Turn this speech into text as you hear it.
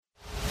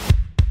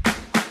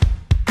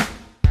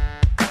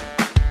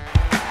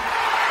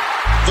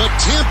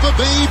Tampa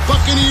Bay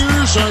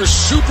Buccaneers are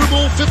Super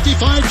Bowl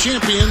 55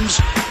 champions,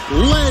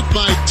 led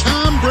by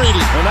Tom Brady.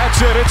 And that's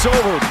it. It's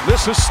over.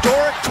 This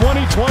historic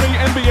 2020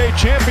 NBA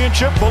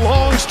championship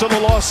belongs to the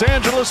Los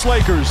Angeles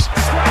Lakers.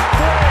 Strike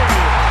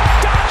three.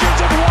 Dodgers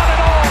have won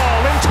it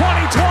all in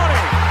 2020.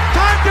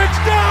 Time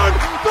ticks down.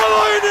 The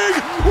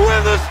Lightning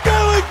win the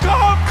Stanley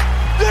Cup.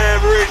 They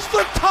have reached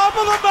the top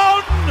of the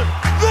mountain.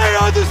 They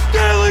are the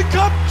Stanley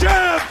Cup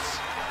champs.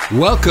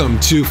 Welcome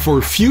to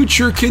For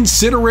Future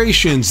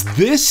Considerations.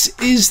 This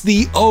is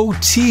the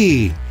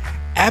OT,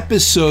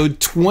 episode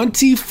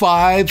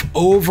 25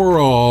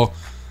 overall.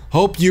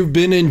 Hope you've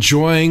been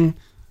enjoying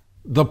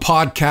the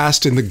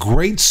podcast and the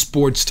great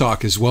sports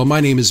talk as well. My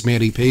name is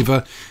Manny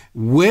Pava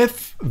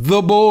with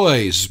the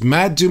boys,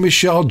 Matt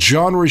Dumichel,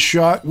 John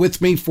Rashad, with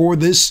me for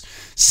this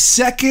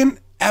second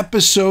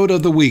episode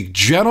of the week.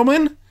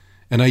 Gentlemen,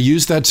 and I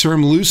use that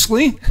term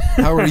loosely,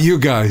 how are you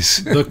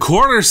guys? The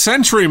quarter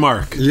century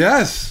mark.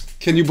 Yes.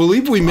 Can you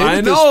believe we made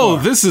it this far?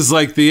 far? This is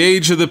like the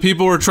age of the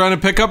people we're trying to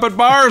pick up at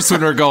bars when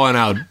we're going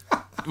out.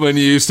 When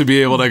you used to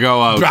be able to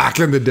go out.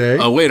 Back in the day.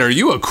 Oh, wait, are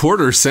you a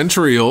quarter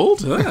century old?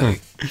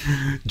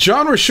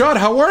 John Rashad,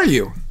 how are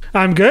you?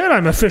 I'm good.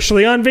 I'm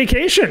officially on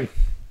vacation.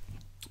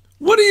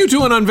 What are you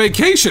doing on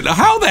vacation?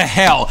 How the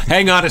hell?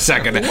 Hang on a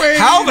second.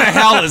 How the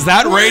hell is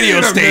that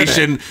radio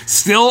station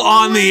still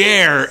on the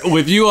air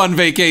with you on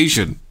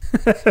vacation?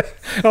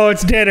 Oh,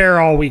 it's dead air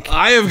all week.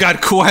 I have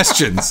got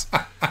questions.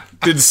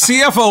 Did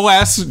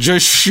CFOS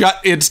just shut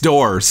its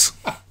doors?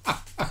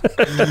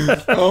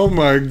 Oh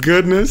my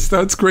goodness,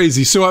 that's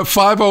crazy. So at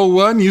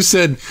 5:01, you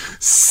said,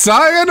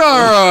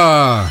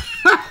 sayonara.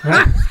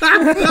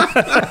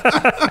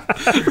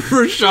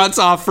 Rashad's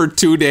off for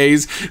 2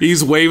 days.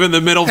 He's waving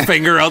the middle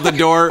finger out the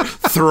door,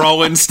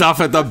 throwing stuff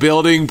at the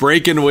building,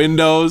 breaking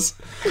windows.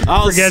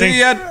 I'll see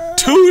you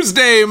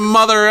Tuesday,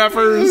 mother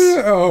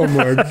effers. Oh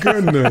my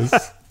goodness.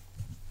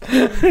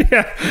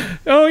 Yeah.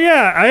 Oh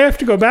yeah, I have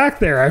to go back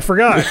there. I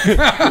forgot.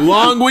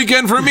 Long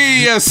weekend for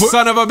me, you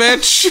son of a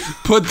bitch.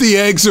 Put the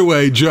eggs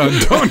away, John.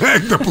 Don't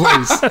egg the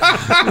place.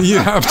 You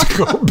have to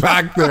go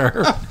back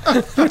there.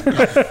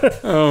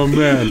 Oh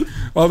man.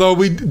 Although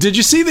did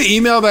you see the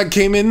email that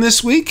came in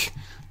this week?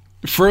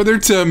 Further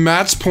to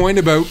Matt's point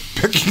about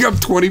picking up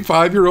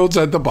 25-year-olds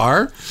at the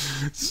bar.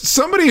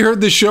 Somebody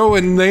heard the show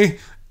and they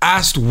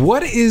asked,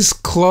 what is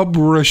Club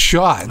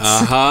Rashad?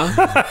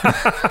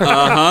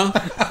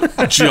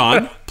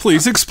 John,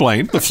 please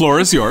explain. The floor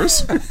is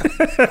yours.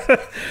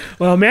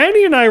 Well,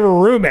 Mandy and I were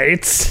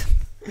roommates,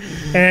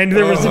 and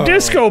there was a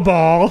disco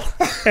ball,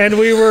 and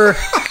we were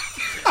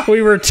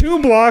 2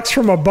 blocks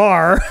from a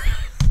bar.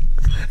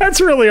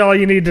 That's really all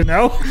you need to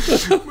know.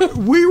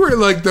 We were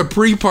like the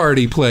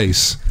pre-party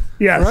place.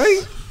 Yes.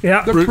 Right?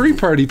 Yeah. The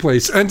pre-party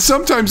place. And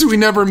sometimes we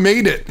never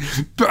made it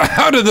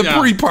out of the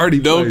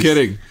pre-party place. No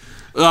kidding.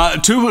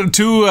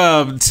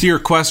 To your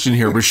question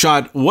here,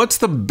 Rashad, what's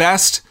the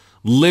best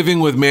living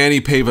with Manny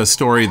Pava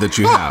story that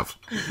you have?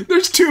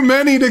 There's too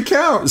many to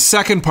count.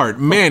 Second part,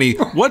 Manny,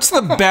 what's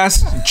the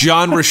best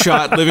John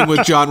Rashad living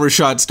with John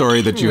Rashad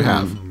story that you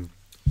have?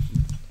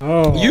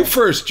 Oh, you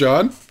first,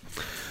 John.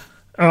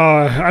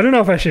 I don't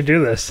know if I should do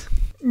this.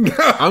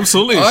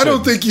 Absolutely. I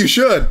don't think you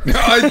should.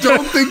 I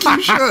don't think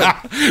you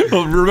should.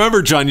 Well,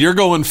 remember, John, you're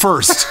going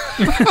first.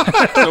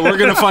 So we're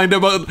gonna find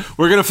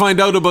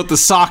out about the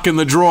sock in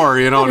the drawer.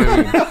 You know what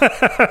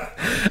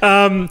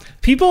I mean?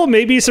 People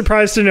may be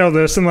surprised to know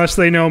this unless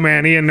they know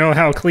Manny and know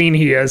how clean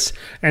he is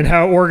and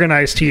how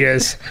organized he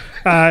is.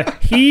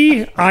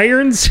 He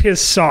irons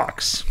his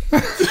socks.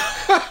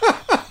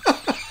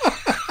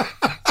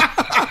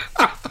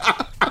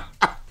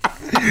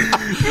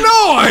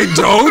 No, I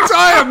don't.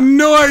 I have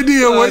no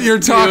idea what you're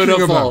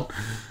talking about.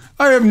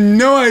 I have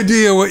no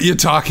idea what you're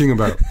talking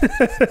about.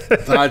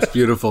 That's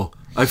beautiful.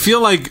 I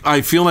feel like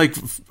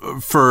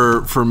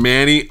for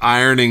Manny,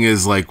 ironing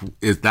is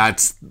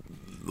that's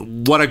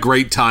what a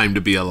great time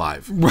to be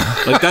alive.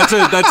 Like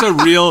that's a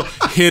real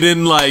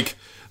hidden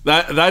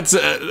that's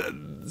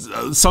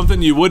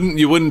something you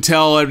wouldn't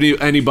tell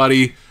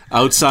anybody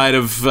outside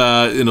of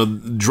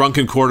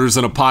drunken quarters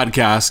and a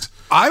podcast.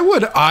 I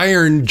would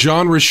iron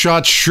John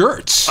Rashad's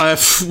shirts.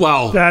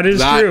 That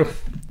is true.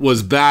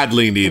 Was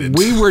badly needed.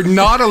 We were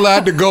not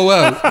allowed to go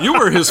out. You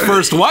were his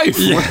first wife.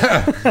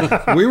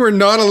 Yeah. We were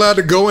not allowed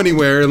to go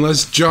anywhere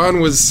unless John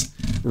was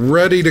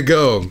ready to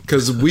go,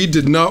 because we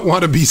did not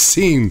want to be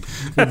seen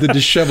with the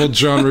disheveled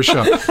John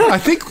Rashad. I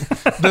think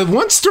the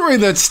one story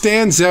that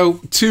stands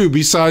out too,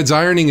 besides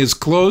ironing his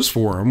clothes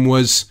for him,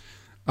 was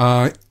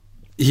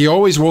he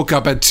always woke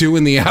up at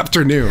 2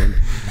 p.m.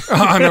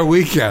 on a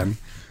weekend.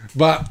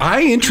 But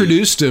I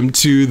introduced him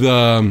to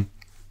the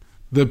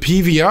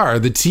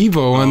PVR, the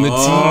TiVo on the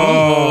TV.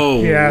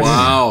 Oh, yes.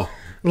 Wow.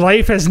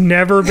 Life has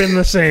never been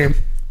the same.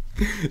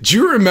 Do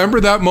you remember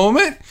that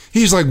moment?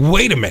 He's like,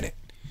 wait a minute.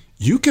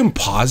 You can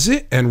pause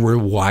it and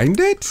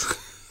rewind it?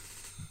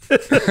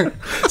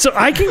 So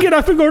I can get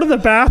up and go to the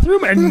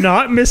bathroom and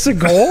not miss a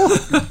goal?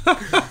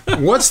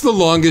 What's the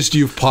longest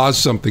you've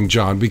paused something,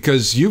 John?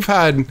 Because you've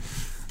had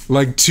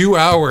like 2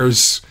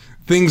 hours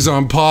things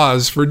on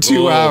pause for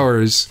 2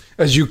 hours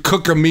as you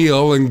cook a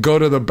meal and go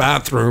to the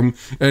bathroom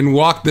and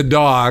walk the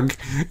dog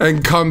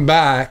and come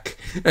back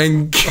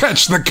and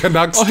catch the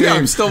Canucks game. Yeah,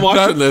 I'm still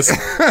watching this.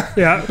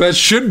 Yeah. That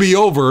should be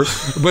over,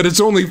 but it's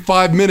only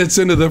 5 minutes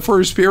into the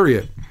first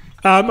period.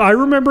 I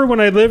remember when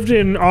I lived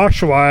in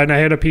Oshawa and I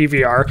had a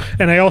PVR,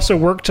 and I also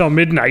worked till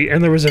midnight,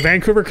 and there was a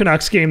Vancouver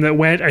Canucks game that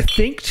went, I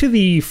think, to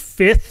the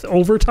 5th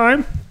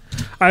overtime.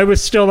 I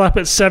was still up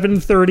at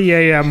 7:30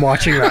 a.m.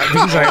 watching that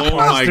because I Oh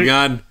my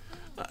God.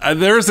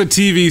 There's a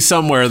TV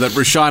somewhere that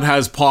Rashad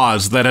has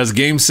paused that has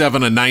Game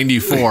 7 of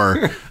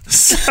 94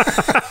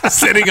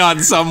 sitting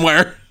on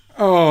somewhere.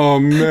 Oh,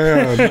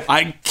 man.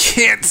 I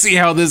can't see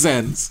how this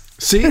ends.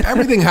 See,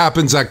 everything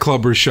happens at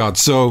Club Rashad.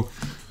 So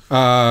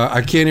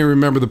I can't even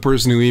remember the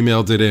person who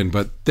emailed it in,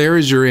 but there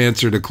is your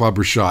answer to Club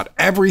Rashad.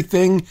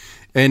 Everything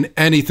and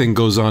anything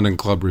goes on in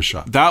Club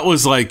Rashad. That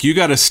was like, you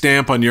got a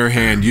stamp on your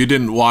hand. You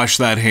didn't wash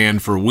that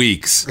hand for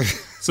weeks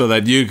so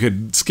that you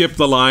could skip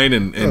the line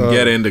and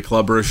get into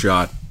Club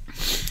Rashad.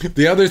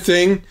 The other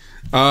thing,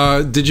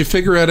 did you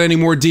figure out any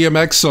more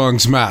DMX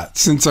songs, Matt,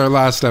 since our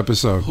last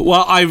episode?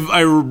 Well,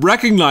 I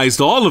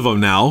recognized all of them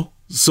now.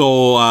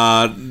 So,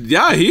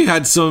 yeah, he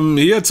had some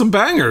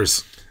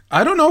bangers.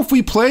 I don't know if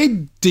we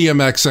played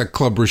DMX at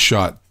Club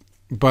Rashad,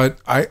 but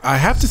I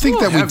have to think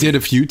that we did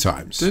a few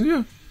times. Did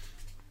you?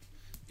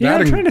 Yeah,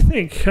 I'm trying to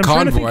think.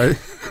 Convoy.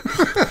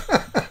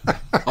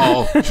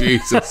 Oh,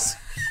 Jesus.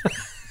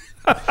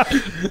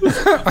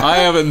 I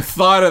haven't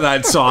thought of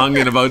that song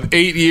in about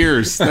 8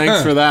 years.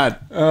 Thanks for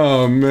that.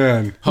 Oh,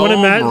 man.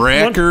 Home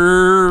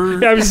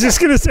Wrecker. I was just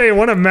going to say,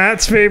 one of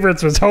Matt's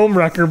favorites was Home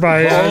Wrecker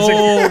by... Is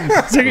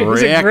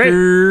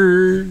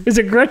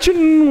it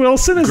Gretchen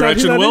Wilson? Is that who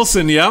Gretchen that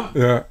Wilson, is? yeah.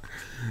 Yeah.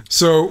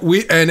 So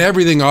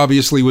everything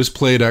obviously was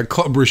played at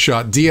Club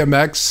Rashad.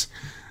 DMX.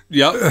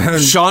 Yep.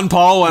 Sean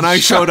Paul when I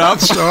showed up.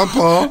 Sean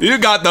Paul. You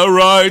got the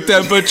right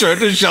temperature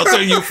to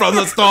shelter you from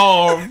the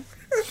storm.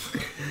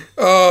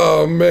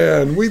 Oh,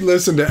 man. We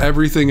listen to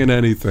everything and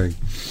anything.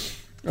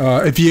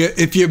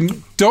 If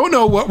you don't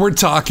know what we're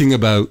talking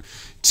about,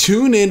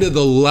 tune into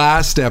the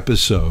last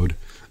episode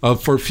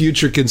of For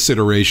Future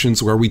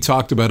Considerations, where we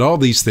talked about all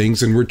these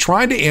things, and we're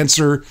trying to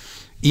answer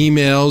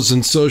emails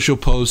and social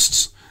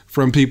posts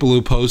from people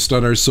who post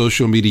on our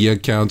social media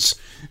accounts,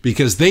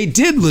 because they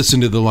did listen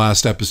to the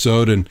last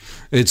episode, and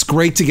it's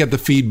great to get the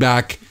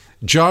feedback.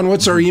 John,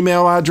 what's our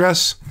email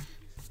address?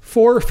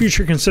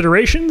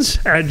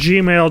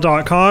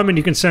 forfutureconsiderations@gmail.com, and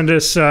you can send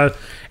us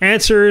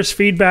answers,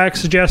 feedback,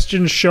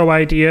 suggestions, show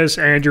ideas,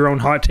 and your own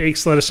hot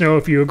takes. Let us know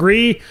if you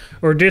agree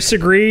or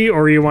disagree,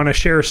 or you want to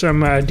share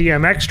some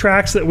DMX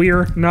tracks that we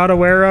are not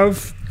aware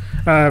of.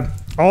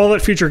 All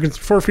at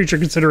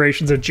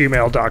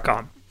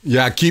forfutureconsiderations@gmail.com.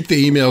 Yeah, keep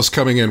the emails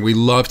coming in. We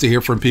love to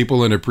hear from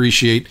people and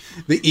appreciate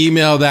the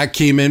email that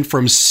came in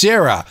from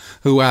Sarah,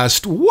 who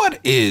asked, "What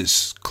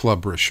is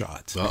Club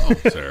Rashad?" Uh-oh,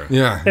 Sarah.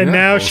 Yeah. And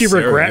now she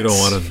Sarah, regrets. You don't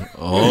want to.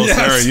 Oh, yes.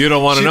 Sarah, you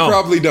don't want to know. She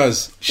probably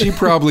does. She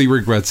probably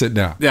regrets it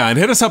now. Yeah, and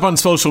hit us up on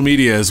social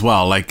media as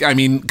well. Like, I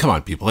mean, come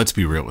on, people. Let's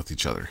be real with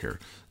each other here.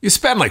 You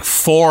spend like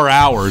 4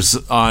 hours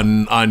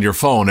on your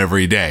phone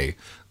every day.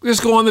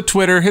 Just go on the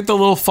Twitter, hit the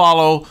little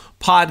follow,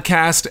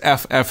 podcast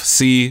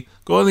FFC.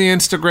 Go on the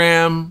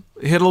Instagram,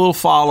 hit a little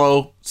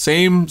follow,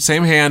 same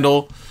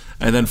handle,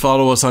 and then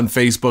follow us on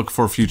Facebook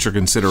for Future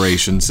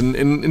Considerations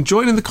and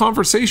join in the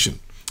conversation.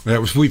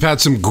 We've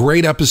had some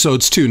great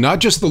episodes too, not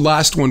just the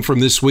last one from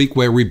this week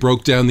where we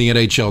broke down the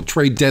NHL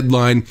trade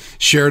deadline,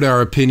 shared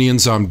our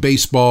opinions on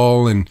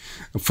baseball and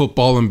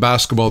football and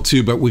basketball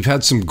too, but we've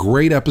had some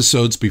great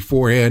episodes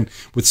beforehand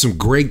with some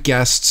great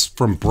guests,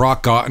 from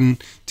Brock Otten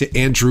to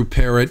Andrew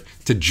Parrott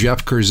to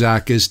Jeff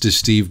Kurzakis to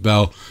Steve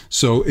Bell.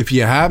 So if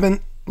you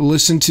haven't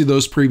listened to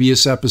those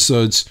previous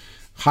episodes,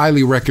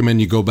 highly recommend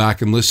you go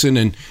back and listen,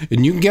 and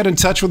you can get in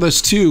touch with us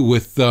too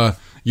with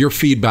your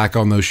feedback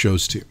on those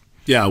shows too.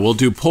 Yeah, we'll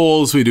do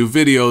polls, we do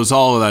videos,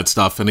 all of that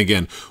stuff. And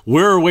again,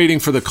 we're waiting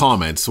for the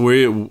comments.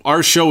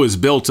 Our show is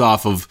built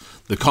off of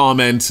the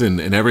comments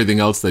and everything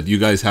else that you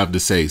guys have to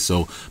say.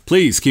 So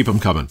please keep them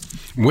coming.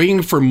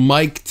 Waiting for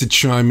Mike to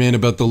chime in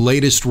about the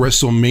latest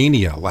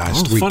WrestleMania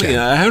last weekend. Funny,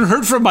 I haven't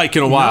heard from Mike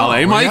in a while,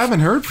 eh, Mike? I haven't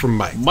heard from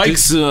Mike.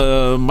 Mike's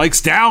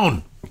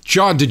down.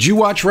 John, did you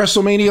watch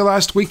WrestleMania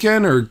last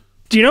weekend, or?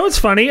 Do you know what's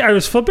funny? I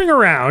was flipping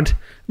around.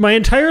 My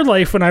entire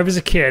life when I was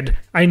a kid,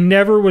 I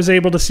never was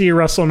able to see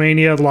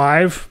WrestleMania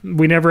live.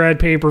 We never had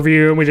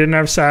pay-per-view, and we didn't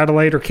have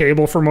satellite or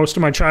cable for most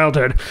of my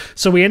childhood.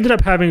 So we ended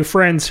up having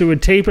friends who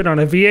would tape it on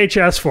a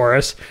VHS for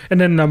us,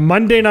 and then on a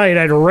Monday night,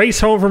 I'd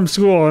race home from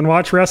school and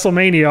watch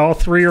WrestleMania all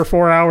 3 or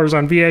 4 hours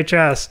on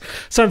VHS.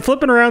 So I'm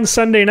flipping around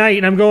Sunday night,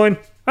 and I'm going,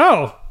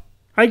 oh,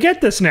 I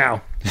get this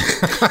now.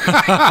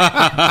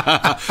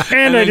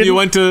 And then you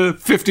went to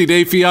 50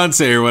 Day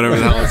Fiancé or whatever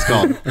the hell it's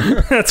called.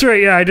 That's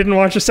right. Yeah, I didn't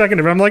watch a second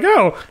of it. I'm like,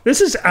 oh,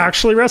 this is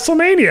actually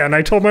WrestleMania. And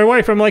I told my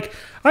wife, I'm like,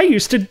 I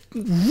used to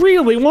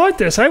really want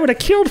this. I would have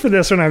killed for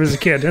this when I was a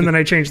kid. And then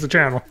I changed the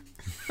channel.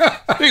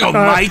 There you go,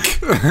 Mike.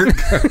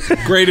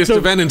 Greatest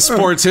event in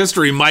sports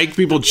history, Mike.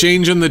 People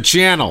changing the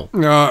channel.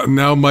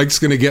 Now Mike's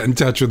going to get in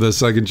touch with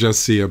us. I can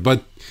just see it.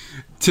 But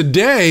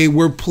today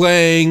we're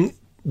playing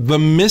The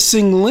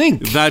Missing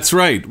Link. That's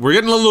right. We're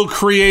getting a little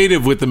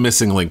creative with The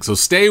Missing Link, so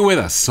stay with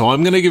us. So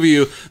I'm going to give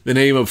you the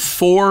name of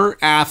 4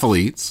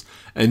 athletes,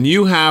 and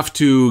you have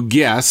to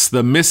guess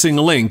the missing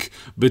link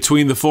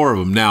between the 4 of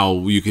them. Now,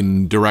 you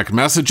can direct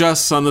message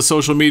us on the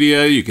social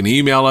media. You can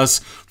email us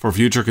for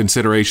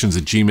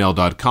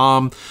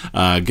futureconsiderations@gmail.com.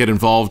 Get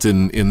involved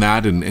in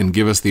that and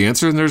give us the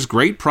answer. And there's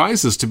great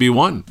prizes to be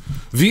won.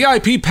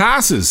 VIP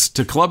passes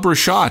to Club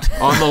Rashad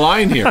on the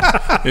line here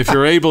if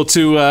you're able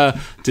to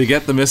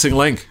get the missing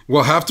link.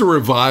 We'll have to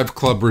revive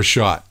Club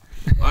Rashad.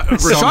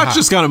 Rashad's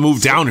just got to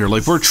move down here.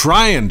 Like, we're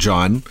trying,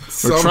 John.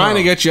 We're trying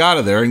to get you out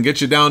of there and get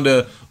you down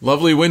to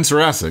lovely Windsor,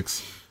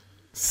 Essex.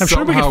 I'm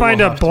sure we can find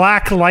a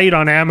black light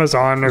on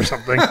Amazon or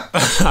something.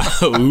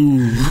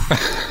 Ooh.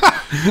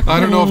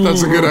 I don't know if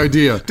that's a good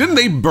idea. Didn't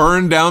they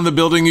burn down the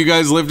building you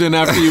guys lived in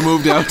after you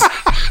moved out?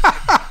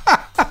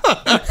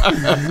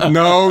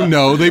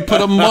 No, they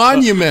put a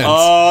monument.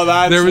 Oh,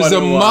 there was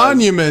a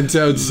monument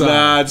outside.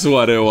 That's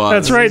what it was.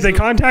 That's right. They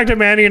contacted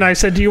Manny and I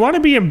said, "Do you want to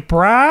be in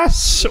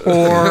brass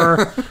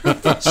or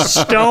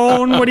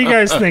stone? What are you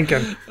guys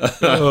thinking?"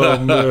 Oh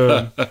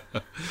man.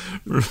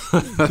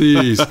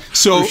 Jeez.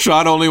 So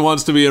Rashad only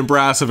wants to be in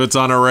brass if it's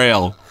on a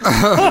rail. You know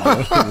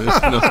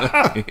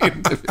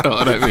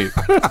what I mean?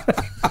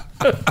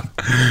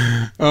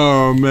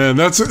 oh man,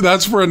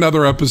 that's for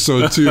another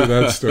episode too,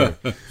 that story.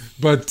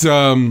 But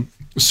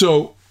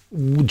so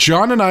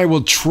John and I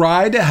will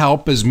try to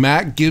help as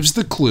Matt gives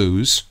the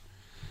clues.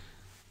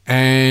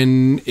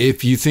 And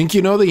if you think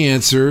you know the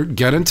answer,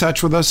 get in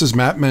touch with us, as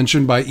Matt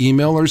mentioned, by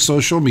email or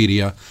social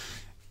media.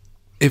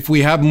 If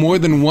we have more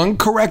than one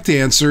correct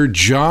answer,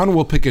 John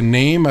will pick a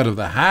name out of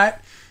the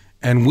hat,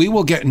 and we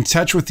will get in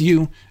touch with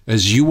you,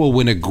 as you will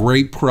win a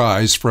great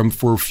prize from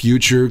For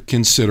Future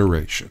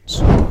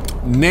Considerations.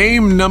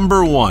 Name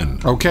number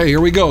 1. Okay,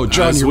 here we go.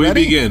 John, as you we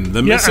ready? begin,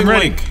 the Yeah, missing I'm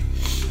ready. link.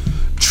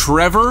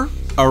 Trevor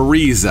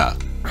Ariza.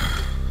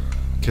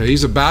 Okay,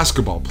 he's a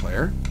basketball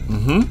player.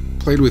 Mm-hmm.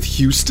 Played with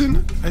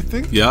Houston, I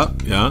think. Yeah.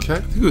 Okay. I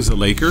think he was a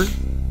Laker.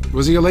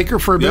 Was he a Laker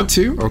for a Yeah. bit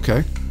too?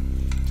 Okay.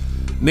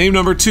 Name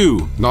number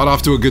 2. Not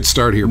off to a good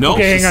start here. No,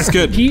 Okay, this hang is on.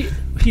 good.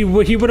 He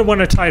would have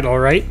won a title,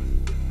 right?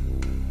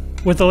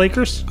 With the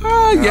Lakers?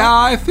 Yeah,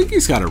 I think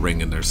he's got a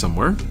ring in there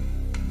somewhere.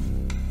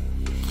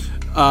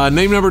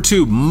 Name number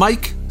 2,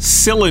 Mike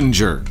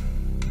Sillinger.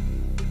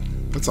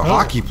 That's a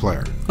hockey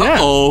player. Yeah.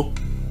 Uh-oh.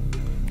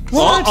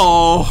 What?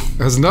 Uh-oh.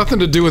 Has nothing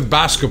to do with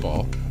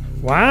basketball.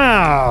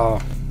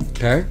 Wow.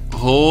 Okay.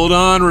 Hold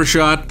on,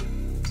 Rashad.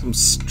 Some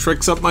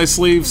tricks up my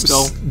sleeve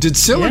still. Did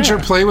Sillinger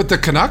Yeah. play with the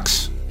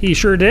Canucks? He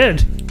sure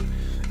did.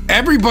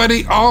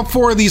 Everybody, all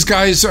 4 of these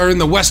guys are in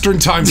the Western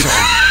time zone.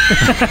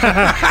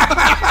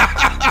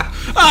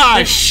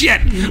 Ah,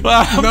 shit.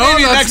 Well,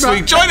 maybe that's next not-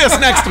 week. Join us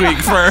next week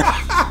for...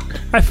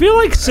 I feel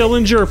like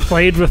Sillinger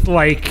played with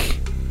like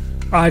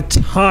a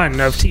ton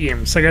of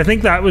teams. Like I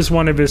think that was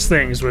one of his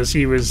things, was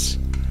he was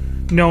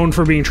known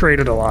for being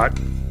traded a lot.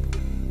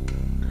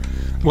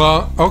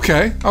 Well,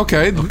 okay.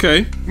 Okay.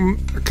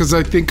 Because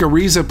I think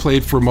Ariza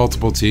played for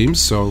multiple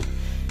teams, so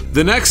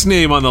The next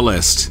name on the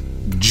list,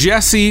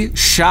 Jesse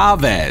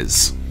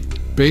Chavez.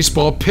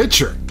 baseball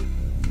pitcher.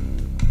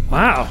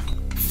 Wow.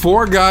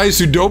 4 guys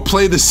who don't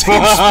play the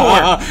same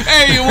sport.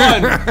 Hey, you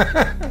won.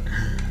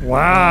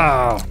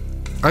 Wow.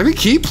 I think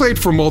he played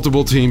for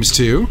multiple teams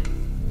too.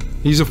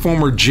 He's a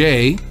former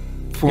J. He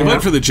Former,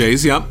 went for the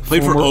Jays, yeah.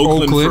 Played for Former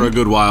Oakland for Oakland. a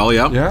good while,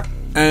 yeah. yeah.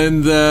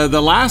 And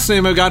the last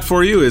name I got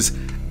for you is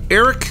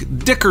Eric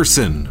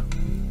Dickerson.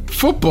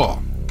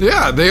 Football.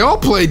 Yeah, they all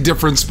played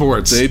different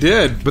sports. They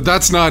did. But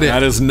that's not it.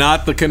 That is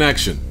not the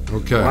connection.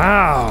 Okay.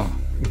 Wow.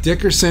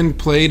 Dickerson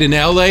played in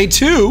LA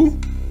too.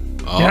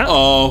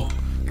 Uh-oh.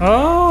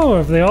 Oh,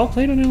 if they all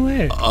played in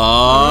LA.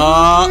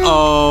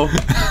 Uh-oh.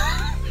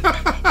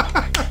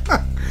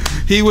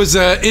 He was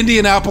a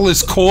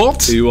Indianapolis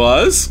Colt. He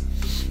was.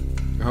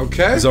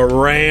 Okay. He's a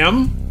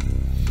Ram.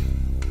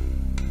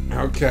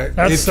 Okay.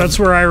 That's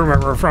where I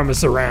remember from, is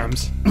the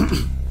Rams.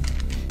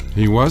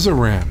 He was a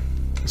Ram.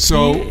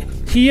 So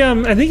He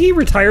I think he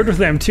retired with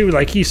them too.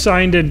 Like he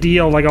signed a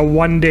deal, like a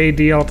one-day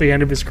deal at the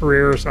end of his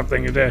career or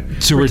something to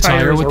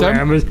retire as with a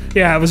them? Ram.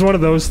 Yeah, it was one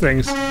of those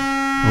things.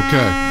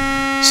 okay.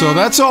 So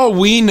that's all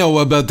we know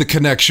about the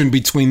connection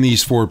between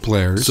these 4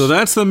 players. So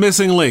that's the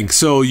missing link.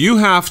 So you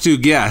have to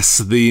guess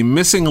the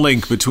missing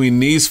link between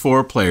these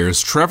 4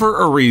 players: Trevor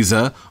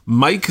Ariza,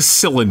 Mike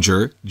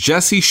Sillinger,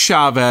 Jesse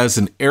Chavez,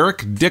 and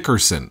Eric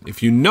Dickerson.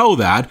 If you know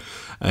that,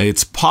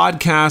 it's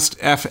Podcast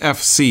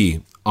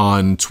FFC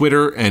on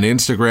Twitter and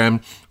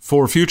Instagram,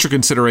 For Future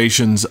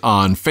Considerations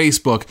on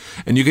Facebook,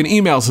 and you can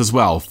email us as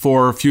well,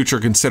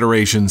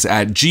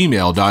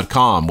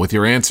 forfutureconsiderations@gmail.com with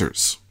your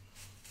answers.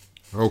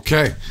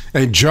 Okay.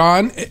 And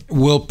John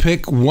will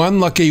pick one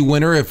lucky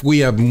winner if we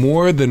have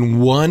more than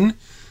one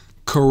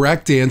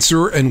correct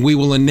answer, and we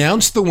will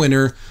announce the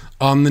winner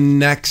on the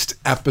next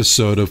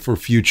episode of For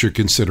Future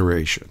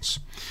Considerations.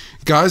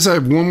 Guys, I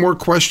have one more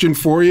question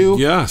for you.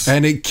 Yes.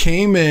 And it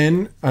came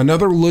in,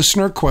 another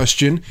listener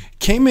question,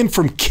 came in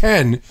from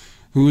Ken,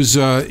 who's,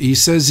 he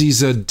says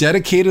he's a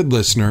dedicated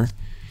listener.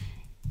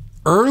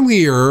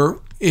 Earlier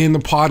in the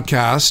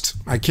podcast,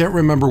 I can't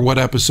remember what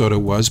episode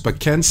it was, but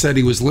Ken said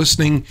he was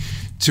listening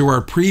to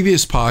our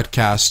previous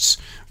podcasts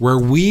where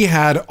we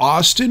had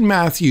Austin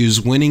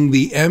Matthews winning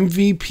the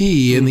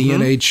MVP in the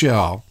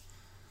NHL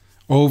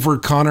over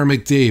Connor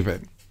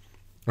McDavid.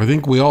 I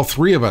think we all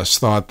three of us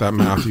thought that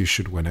Matthews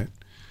should win it.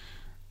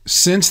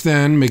 Since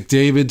then,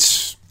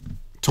 McDavid's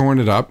torn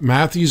it up.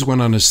 Matthews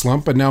went on a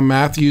slump, but now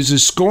Matthews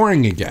is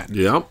scoring again.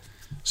 Yep.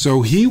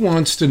 So he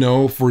wants to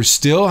know if we're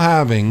still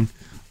having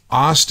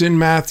Austin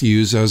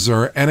Matthews as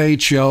our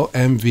NHL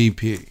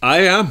MVP. I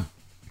am.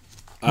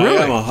 Really?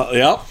 I'm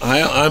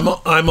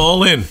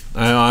all in.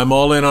 I'm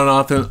all in on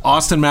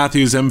Austin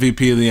Matthews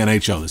MVP of the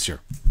NHL this year.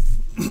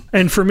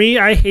 And for me,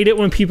 I hate it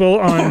when people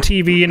on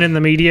TV and in the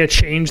media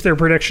change their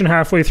prediction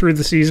halfway through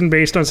the season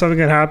based on something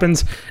that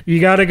happens. You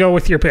got to go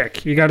with your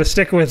pick. You got to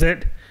stick with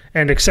it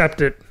and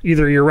accept it.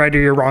 Either you're right or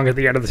you're wrong at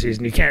the end of the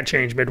season. You can't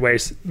change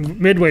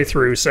midway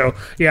through. So,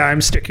 yeah,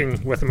 I'm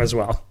sticking with them as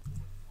well.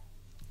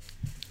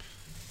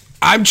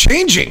 I'm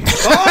changing.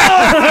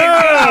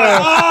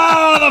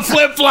 Oh, the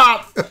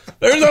flip-flop.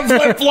 There's a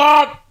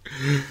flip-flop.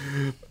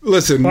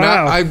 Listen,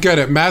 Wow. I've got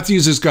it.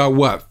 Matthews has got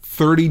what?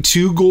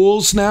 32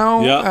 goals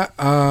now?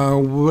 Yeah.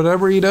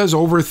 Whatever he does,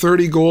 over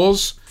 30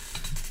 goals.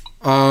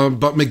 But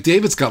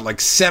McDavid's got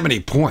like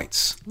 70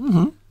 points.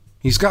 Mm-hmm.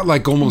 He's got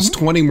like almost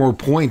 20 more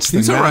points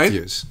than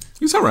Matthews.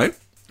 He's all right.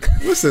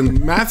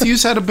 Listen,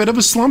 Matthews had a bit of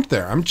a slump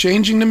there. I'm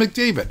changing to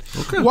McDavid.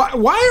 Okay.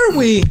 Why are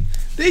we...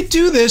 They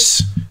do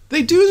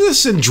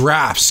this in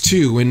drafts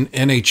too, in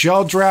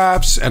NHL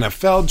drafts,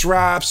 NFL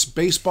drafts,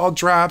 baseball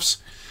drafts.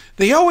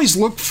 They always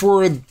look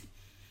for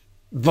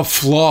the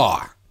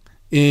flaw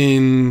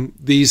in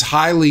these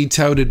highly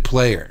touted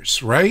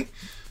players, right?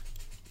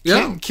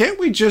 Yeah. Can't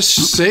we just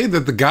say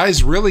that the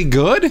guy's really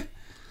good?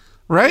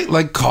 Right?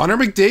 Like Connor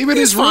McDavid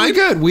is really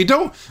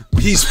good.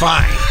 He's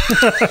fine.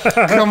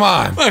 Come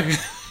on.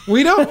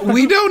 We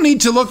don't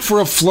need to look for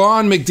a flaw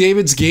in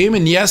McDavid's game.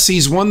 And yes,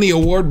 he's won the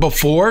award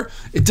before.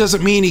 It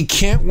doesn't mean he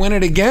can't win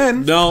it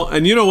again. No,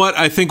 and you know what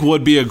I think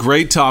would be a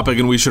great topic,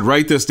 and we should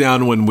write this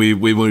down when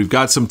we've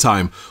got some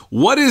time.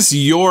 What is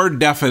your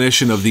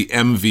definition of the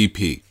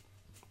MVP?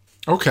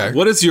 Okay.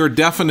 What is your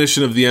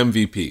definition of the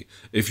MVP?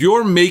 If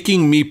you're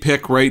making me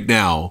pick right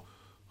now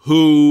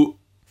who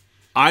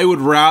I would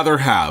rather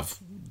have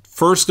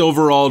first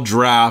overall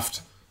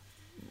draft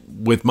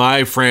with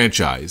my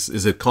franchise,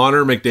 is it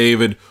Connor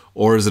McDavid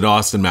or is it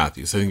Austin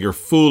Matthews? I think you're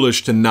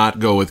foolish to not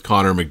go with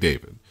Connor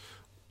McDavid.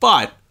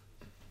 But,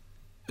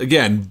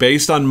 again,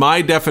 based on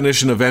my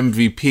definition of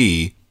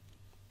MVP,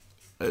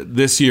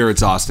 this year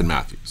it's Austin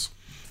Matthews.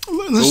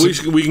 Listen,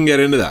 So we can get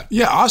into that.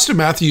 yeah, Austin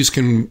Matthews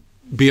can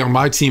be on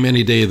my team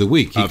any day of the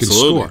week. He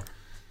Absolutely. can score.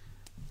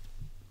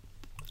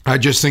 I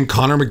just think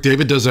Connor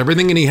McDavid does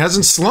everything, and he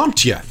hasn't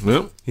slumped yet.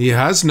 Yep. He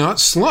has not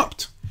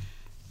slumped.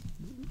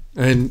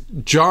 And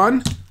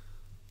John,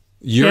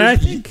 I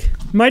think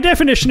my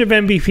definition of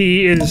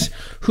MVP is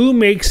who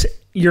makes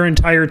your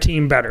entire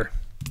team better.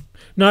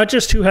 Not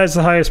just who has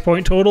the highest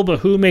point total, but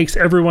who makes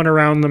everyone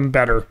around them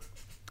better.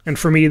 And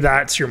for me,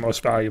 that's your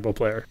most valuable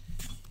player.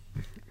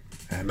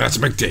 and that's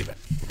McDavid.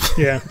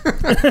 Yeah.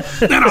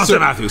 Then Austin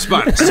Matthews.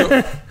 But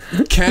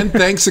Ken,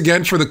 thanks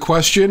again for the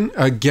question.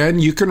 Again,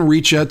 you can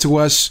reach out to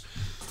us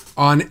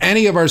on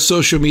any of our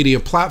social media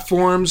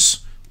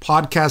platforms,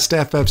 Podcast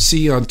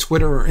FFC on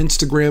Twitter or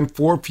Instagram,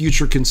 For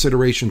Future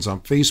Considerations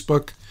on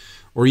Facebook,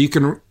 or you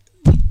can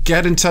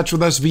get in touch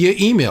with us via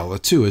email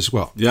too as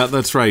well. yeah,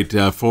 that's right.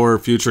 For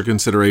future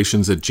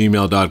considerations at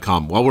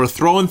gmail.com. While we're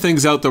throwing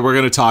things out that we're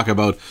going to talk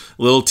about,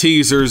 little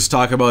teasers,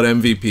 talk about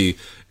MVP.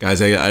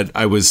 Guys,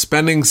 I was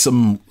spending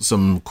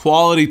some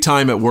quality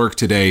time at work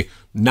today,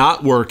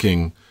 not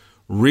working,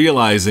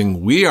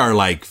 realizing we are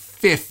like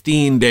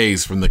 15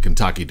 days from the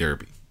Kentucky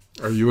Derby.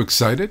 Are you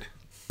excited?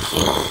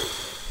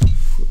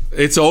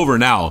 It's over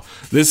now.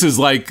 This is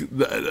like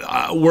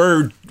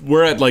we're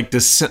at like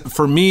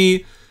for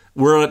me,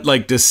 we're at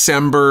like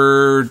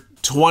December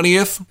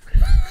 20th.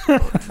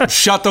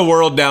 Shut the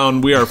world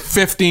down. We are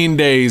 15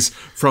 days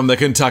from the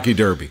Kentucky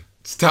Derby.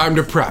 It's time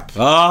to prep.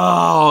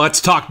 Oh,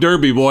 let's talk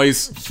Derby,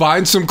 boys.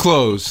 Find some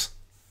clothes.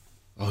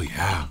 Oh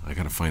yeah, I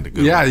gotta find a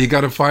good Yeah, one. you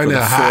got to find For a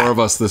the hat. four of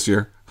us this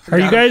year. Are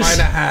you Gotta guys?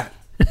 find a hat?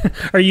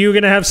 Are you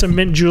going to have some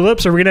mint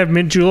juleps? Are we going to have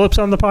mint juleps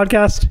on the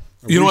podcast?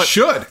 You know We what?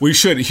 should. We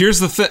should. Here's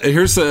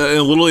here's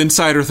a little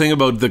insider thing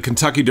about the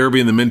Kentucky Derby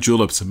and the mint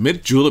juleps.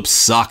 Mint juleps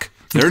suck.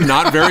 They're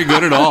not very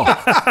good at all.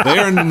 They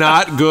are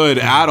not good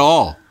at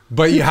all.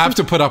 But you have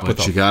to put up with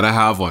But you them. gotta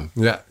have one.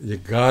 Yeah, you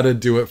got to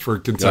do it for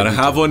Kentucky. Gotta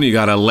have one. You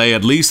gotta lay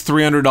at least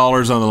 $300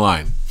 on the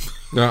line.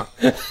 Yeah.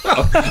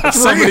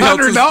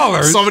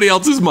 $300. Somebody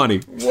else's money.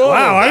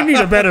 Wow, I need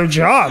a better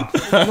job.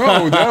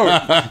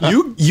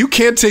 No. You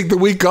can't take the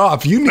week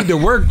off. You need to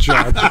work,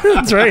 John.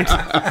 That's right.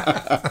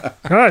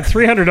 God,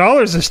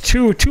 $300 is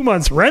two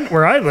months' rent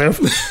where I live.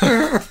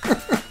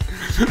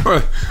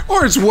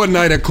 or it's one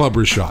night at Club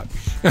Rashad.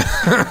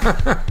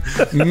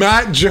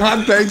 Matt,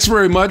 John, thanks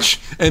very much.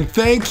 And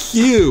thank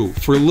you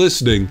for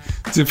listening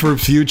to For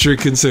Future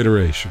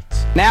Considerations.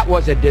 That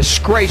was a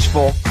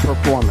disgraceful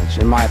performance,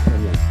 in my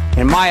opinion.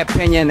 In my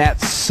opinion,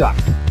 that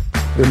sucked.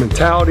 Their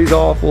mentality's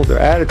awful. Their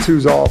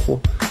attitude's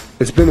awful.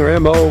 It's been their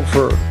MO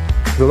for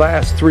the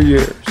last 3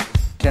 years.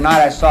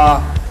 Tonight I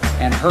saw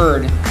and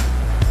heard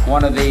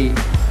one of the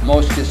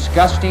most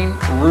disgusting,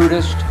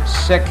 rudest,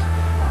 sick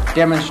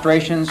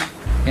demonstrations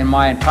in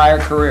my entire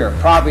career.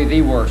 Probably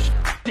the worst.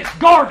 It's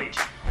garbage.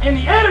 And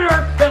the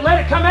editor that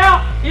let it come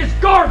out is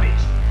garbage.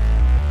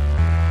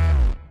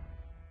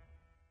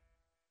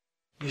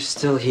 You're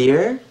still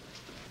here?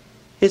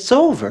 It's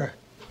over.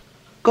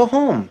 Go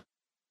home.